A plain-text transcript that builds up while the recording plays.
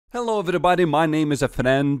Hello everybody, my name is a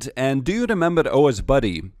friend, and do you remember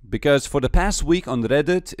OSbuddy? Because for the past week on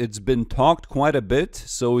Reddit, it's been talked quite a bit,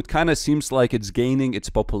 so it kind of seems like it's gaining its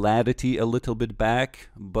popularity a little bit back,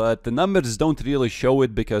 but the numbers don't really show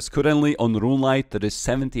it because currently on RuneLite there is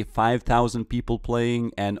 75,000 people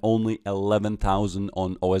playing and only 11,000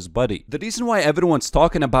 on OSbuddy. The reason why everyone's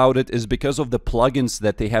talking about it is because of the plugins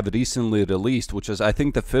that they have recently released, which is I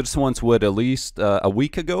think the first ones were released a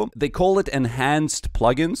week ago. They call it Enhanced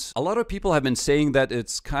plugins. A lot of people have been saying that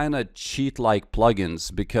it's kind of cheat-like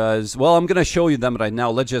plugins because, well, I'm gonna show you them right now.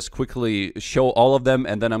 Let's just quickly show all of them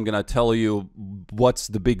and then I'm gonna tell you what's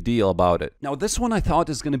the big deal about it. Now, this one I thought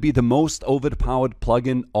is gonna be the most overpowered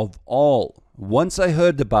plugin of all. Once I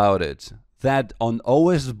heard about it, that on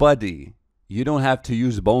OSbuddy, you don't have to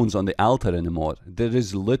use bones on the altar anymore. There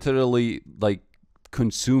is literally like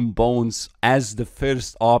consume bones as the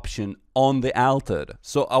first option on the altar.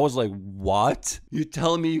 So I was like, what? You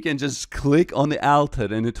tell me you can just click on the altar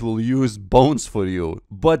and it will use bones for you?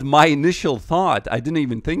 But my initial thought, I didn't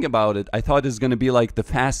even think about it. I thought it's gonna be like the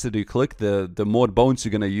faster you click, the more bones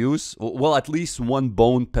you're gonna use. Well, at least one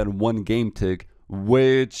bone per one game tick,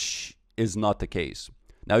 which is not the case.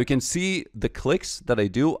 Now you can see the clicks that I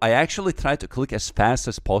do. I actually try to click as fast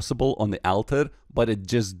as possible on the altar, but it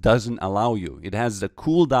just doesn't allow you. It has the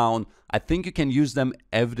cooldown. I think you can use them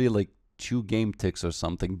every like 2 game ticks or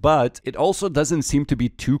something, but it also doesn't seem to be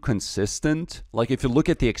too consistent. Like if you look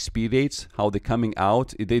at the XP rates, how they're coming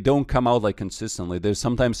out, they don't come out like consistently. There's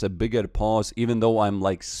sometimes a bigger pause even though I'm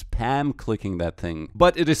like spam clicking that thing,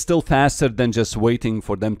 but it is still faster than just waiting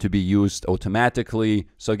for them to be used automatically.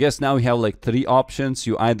 So I guess now we have like 3 options.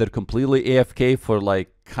 You either completely AFK for like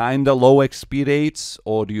kinda low XP rates,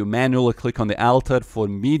 or do you manually click on the altar for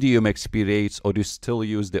medium XP rates, or do you still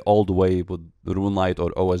use the old way with RuneLite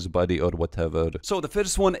or OSbuddy or whatever. So the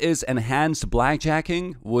first one is Enhanced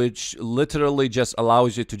Blackjacking, which literally just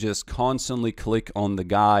allows you to just constantly click on the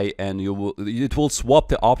guy and it will swap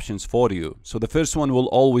the options for you. So the first one will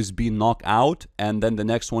always be knock out and then the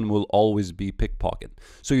next one will always be pickpocket.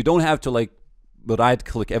 So you don't have to like right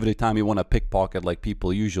click every time you want to pickpocket like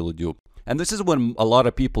people usually do. And this is when a lot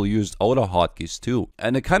of people used auto hotkeys too.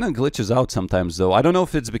 And it kind of glitches out sometimes though. I don't know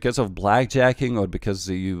if it's because of blackjacking or because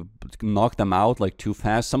you knock them out like too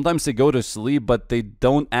fast. Sometimes they go to sleep, but they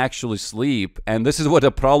don't actually sleep. And this is where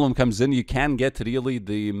the problem comes in. You can get really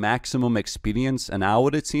the maximum experience an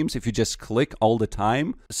hour, it seems, if you just click all the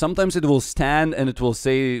time. Sometimes it will stand and it will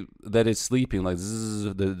say that it's sleeping. Like this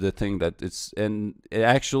is the thing that it's, and it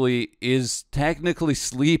actually is technically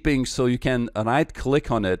sleeping, so you can right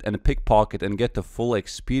click on it and pickpocket and get the full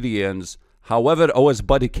experience. However,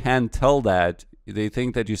 OSbuddy can't tell that. They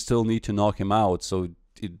think that you still need to knock him out, so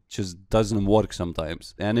it just doesn't work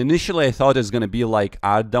sometimes. And initially I thought it's gonna be like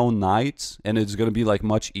Art-Down Knights, and it's gonna be like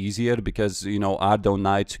much easier because, you know, Art-Down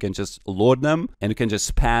Knights, you can just lure them and you can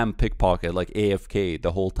just spam pickpocket like AFK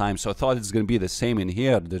the whole time. So I thought it's gonna be the same in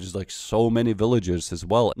here. There's like so many villagers as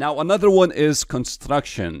well. Now another one is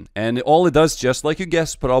Construction, and all it does, just like you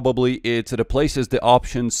guessed probably, it replaces the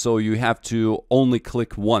options, so you have to only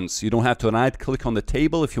click once. You don't have to right click on the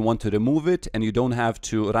table if you want to remove it, and you don't have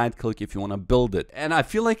to right click if you want to build it. And I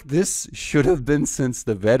feel like this should have been since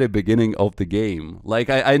the very beginning of the game. Like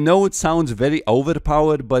I know it sounds very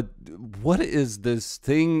overpowered, but what is this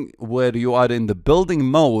thing where you are in the building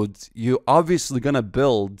mode, you're obviously gonna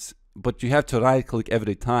build, but you have to right click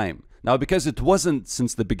every time. Now, because it wasn't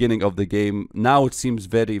since the beginning of the game, now it seems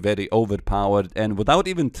very, very overpowered, and without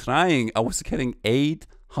even trying, I was getting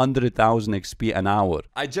 800,000 XP an hour.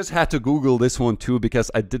 I just had to Google this one too because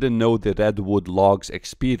I didn't know the redwood logs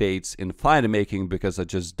XP rates in firemaking because I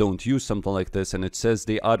just don't use something like this, and it says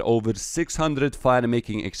they are over 600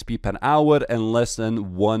 firemaking XP per hour and less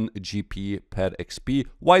than 1 GP per XP.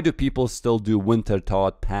 Why do people still do winter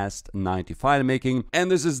thought past 90 firemaking? And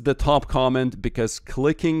this is the top comment: because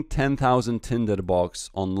clicking 10,000 tinderbox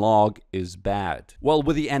on log is bad. Well,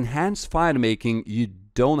 with the enhanced firemaking, you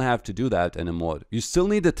don't have to do that anymore. You still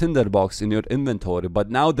need a tinderbox in your inventory,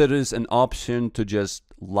 but now there is an option to just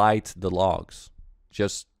light the logs.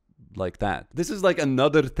 Just like that. This is like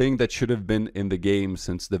another thing that should have been in the game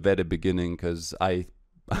since the very beginning, because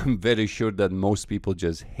I'm very sure that most people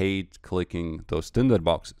just hate clicking those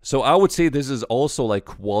tinderboxes. So I would say this is also like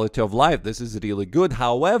quality of life. This is really good.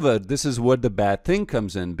 However, this is where the bad thing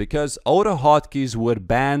comes in, because auto hotkeys were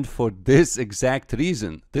banned for this exact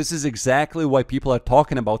reason. This is exactly why people are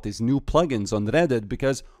talking about these new plugins on Reddit,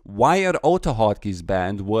 because why are auto hotkeys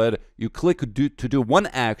banned where you click to do one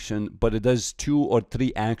action, but it does 2 or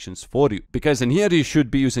 3 actions for you? Because in here you should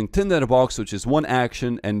be using tinderbox, which is one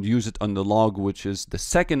action, and use it on the log, which is the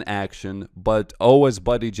second second action, but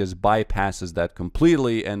OSbuddy just bypasses that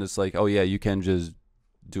completely, and it's like, oh yeah, you can just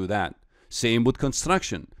do that. Same with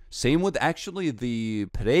construction. Same with actually the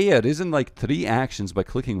prayer isn't like 3 actions by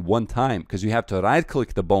clicking 1 time, because you have to right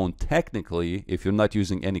click the bone technically if you're not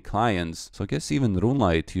using any clients. So I guess even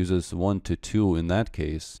Runelite uses 1 to 2 in that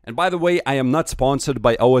case. And by the way, I am not sponsored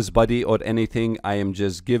by OSbuddy or anything. I am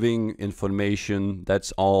just giving information,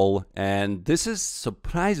 that's all. And this is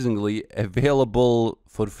surprisingly available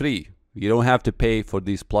for free. You don't have to pay for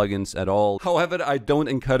these plugins at all. However, I don't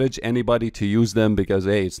encourage anybody to use them because,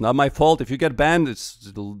 hey, it's not my fault. If you get banned,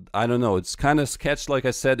 I don't know, it's kind of sketch. Like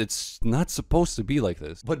I said, it's not supposed to be like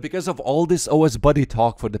this. But because of all this OSbuddy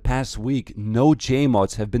talk for the past week, no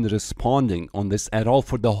JMods have been responding on this at all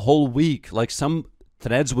for the whole week. Like some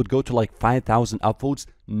threads would go to like 5,000 upvotes,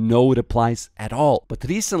 no replies at all. But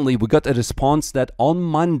recently we got a response that on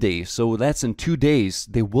Monday, so that's in 2 days,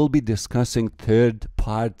 they will be discussing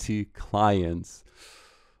third-party clients.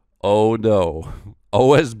 Oh no,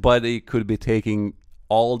 OSbuddy could be taking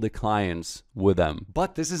all the clients with them.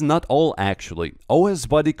 But this is not all actually.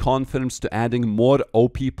 OSbuddy confirms to adding more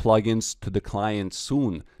OP plugins to the client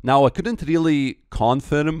soon. Now I couldn't really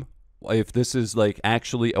confirm if this is like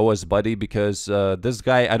actually OSbuddy because this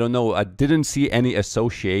guy, I don't know, I didn't see any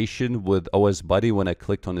association with OSbuddy when I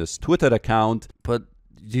clicked on his Twitter account. But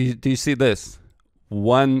do you see this?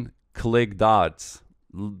 1 click dots.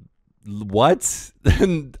 What?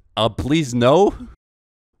 Please no?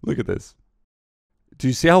 Look at this. Do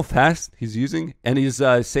you see how fast he's using? And he's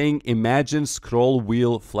saying imagine scroll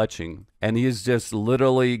wheel fletching. And he's just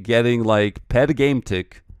literally getting like per game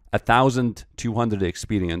tick 1,200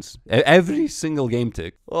 experience every single game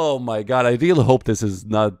tick. Oh my god, I really hope this is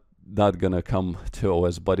not gonna come to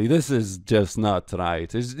OSbuddy. This is just not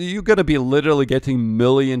right. You're gonna be literally getting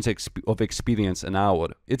millions of experience an hour.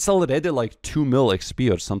 It's already like 2 mil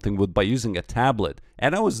XP or something by using a tablet.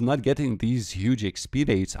 And I was not getting these huge XP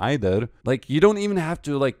rates either. Like, you don't even have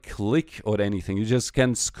to like click or anything. You just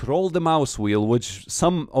can scroll the mouse wheel, which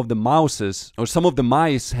some of the mouses or some of the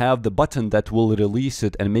mice have the button that will release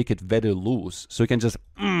it and make it very loose. So you can just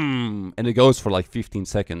and it goes for like 15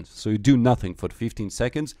 seconds. So you do nothing for 15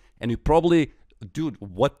 seconds and you probably, dude,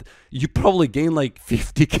 what? You probably gain like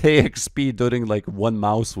 50k XP during like 1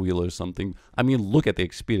 mouse wheel or something. I mean, look at the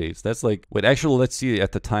XP rates. That's like, wait, actually, let's see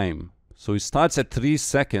at the time. So he starts at 3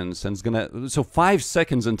 seconds and it's gonna, so 5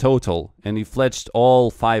 seconds in total, and he fletched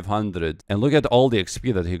all 500. And look at all the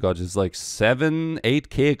XP that he got. It's like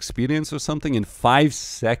 8k experience or something in 5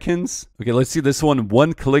 seconds. Okay, let's see this one.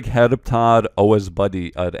 1 click Herptar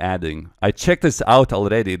OSbuddy are adding. I checked this out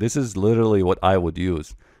already. This is literally what I would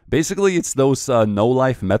use. Basically, it's those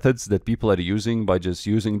no-life methods that people are using by just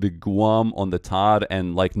using the guam on the tar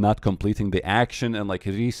and like not completing the action and like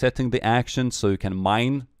resetting the action so you can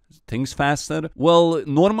mine things faster. Well,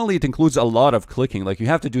 normally it includes a lot of clicking. Like you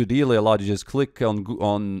have to do really a lot. You just click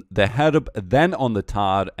on the herb, then on the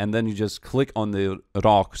tar, and then you just click on the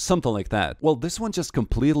rock, something like that. Well, this one just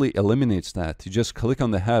completely eliminates that. You just click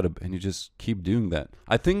on the herb and you just keep doing that.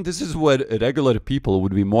 I think this is where regular people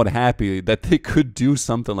would be more happy that they could do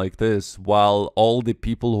something like this, while all the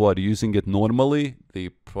people who are using it normally, they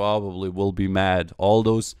probably will be mad. All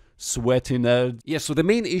those sweaty nerd. Yeah, so the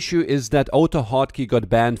main issue is that AutoHotkey got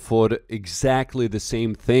banned for exactly the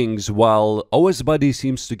same things, while OSbuddy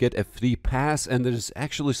seems to get a free pass. And there's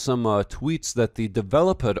actually some tweets that the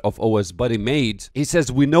developer of OSbuddy made. He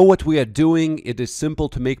says, "We know what we are doing. It is simple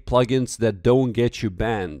to make plugins that don't get you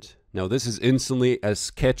banned." Now, this is instantly a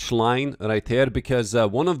sketch line right there, because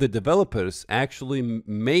one of the developers actually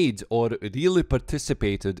made or really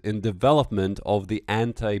participated in development of the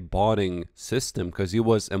anti-botting system, because he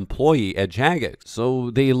was employee at Jagex.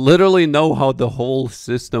 So they literally know how the whole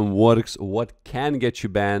system works, what can get you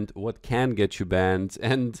banned, what can get you banned,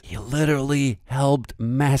 and he literally helped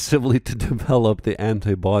massively to develop the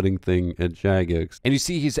anti-botting thing at Jagex. And you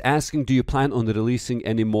see, he's asking, do you plan on releasing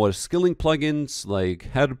any more skilling plugins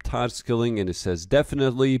like Herptar skilling? And it says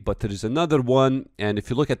definitely, but there is another one, and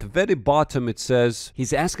if you look at the very bottom, it says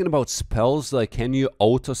he's asking about spells, like can you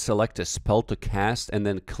auto select a spell to cast and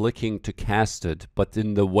then clicking to cast it, but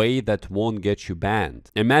in the way that won't get you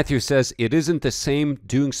banned. And Matthew says it isn't the same.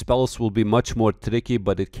 Doing spells will be much more tricky,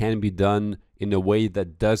 but it can be done in a way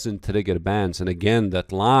that doesn't trigger bans. And again,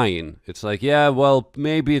 that line, it's like, yeah, well,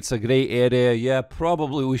 maybe it's a gray area. Yeah,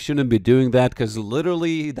 probably we shouldn't be doing that, because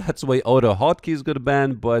literally that's why AutoHotkey got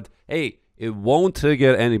banned, but hey, it won't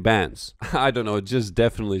trigger any bans. I don't know, it's just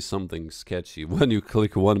definitely something sketchy when you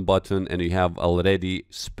click one button and you have already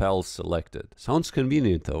spell selected. Sounds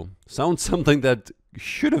convenient though. Sounds something that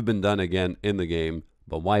should have been done again in the game.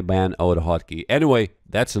 But why ban auto hotkey? Anyway,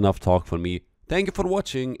 that's enough talk for me. Thank you for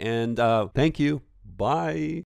watching, and thank you. Bye.